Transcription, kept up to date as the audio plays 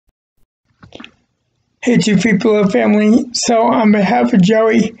Hey, two people of family. So, on behalf of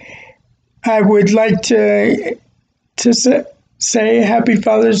Joey, I would like to say Happy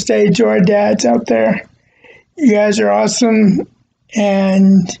Father's Day to our dads out there. You guys are awesome,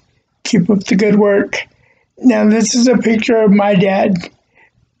 and keep up the good work. Now, this is a picture of my dad.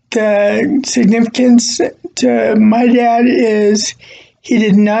 The significance to my dad is he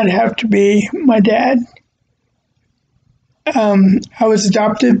did not have to be my dad. I was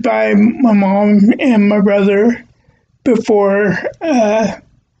adopted by my mom and my brother before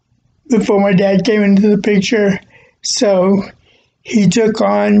my dad came into the picture. So he took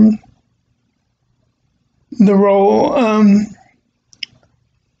on the role,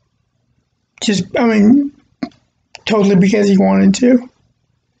 totally because he wanted to.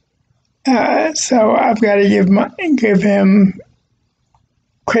 So I've got to give him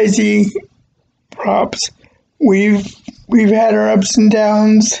crazy props. We've had our ups and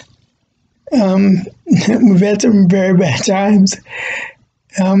downs. We've had some very bad times.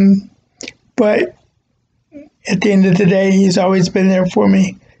 But at the end of the day, he's always been there for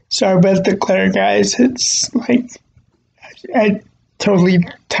me. Sorry about the Claire guys. It's like I totally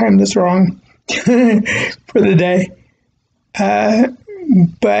timed this wrong for the day.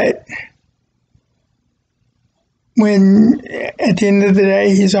 But when at the end of the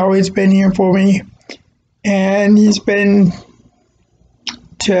day, he's always been here for me. And he's been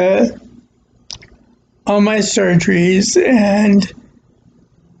to all my surgeries and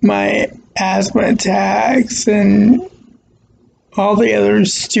my asthma attacks and all the other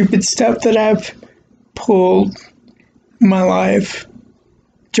stupid stuff that I've pulled in my life.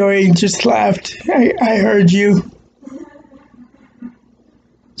 Joy just laughed. I heard you.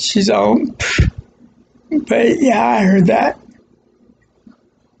 She's all, but yeah, I heard that.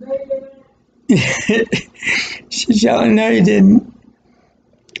 She's yelling, no, you didn't.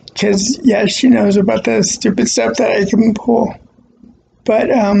 Because, yeah, she knows about the stupid stuff that I can pull. But,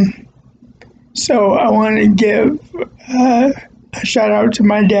 so I want to give a shout out to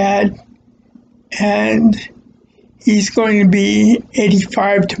my dad. And he's going to be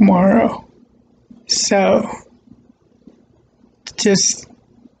 85 tomorrow. So, just,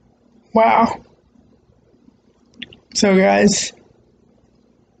 wow. So, guys,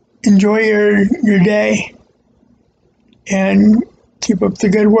 enjoy your day and keep up the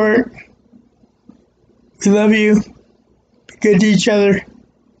good work. We love you. Be good to each other.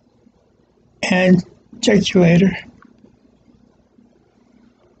 And check you later.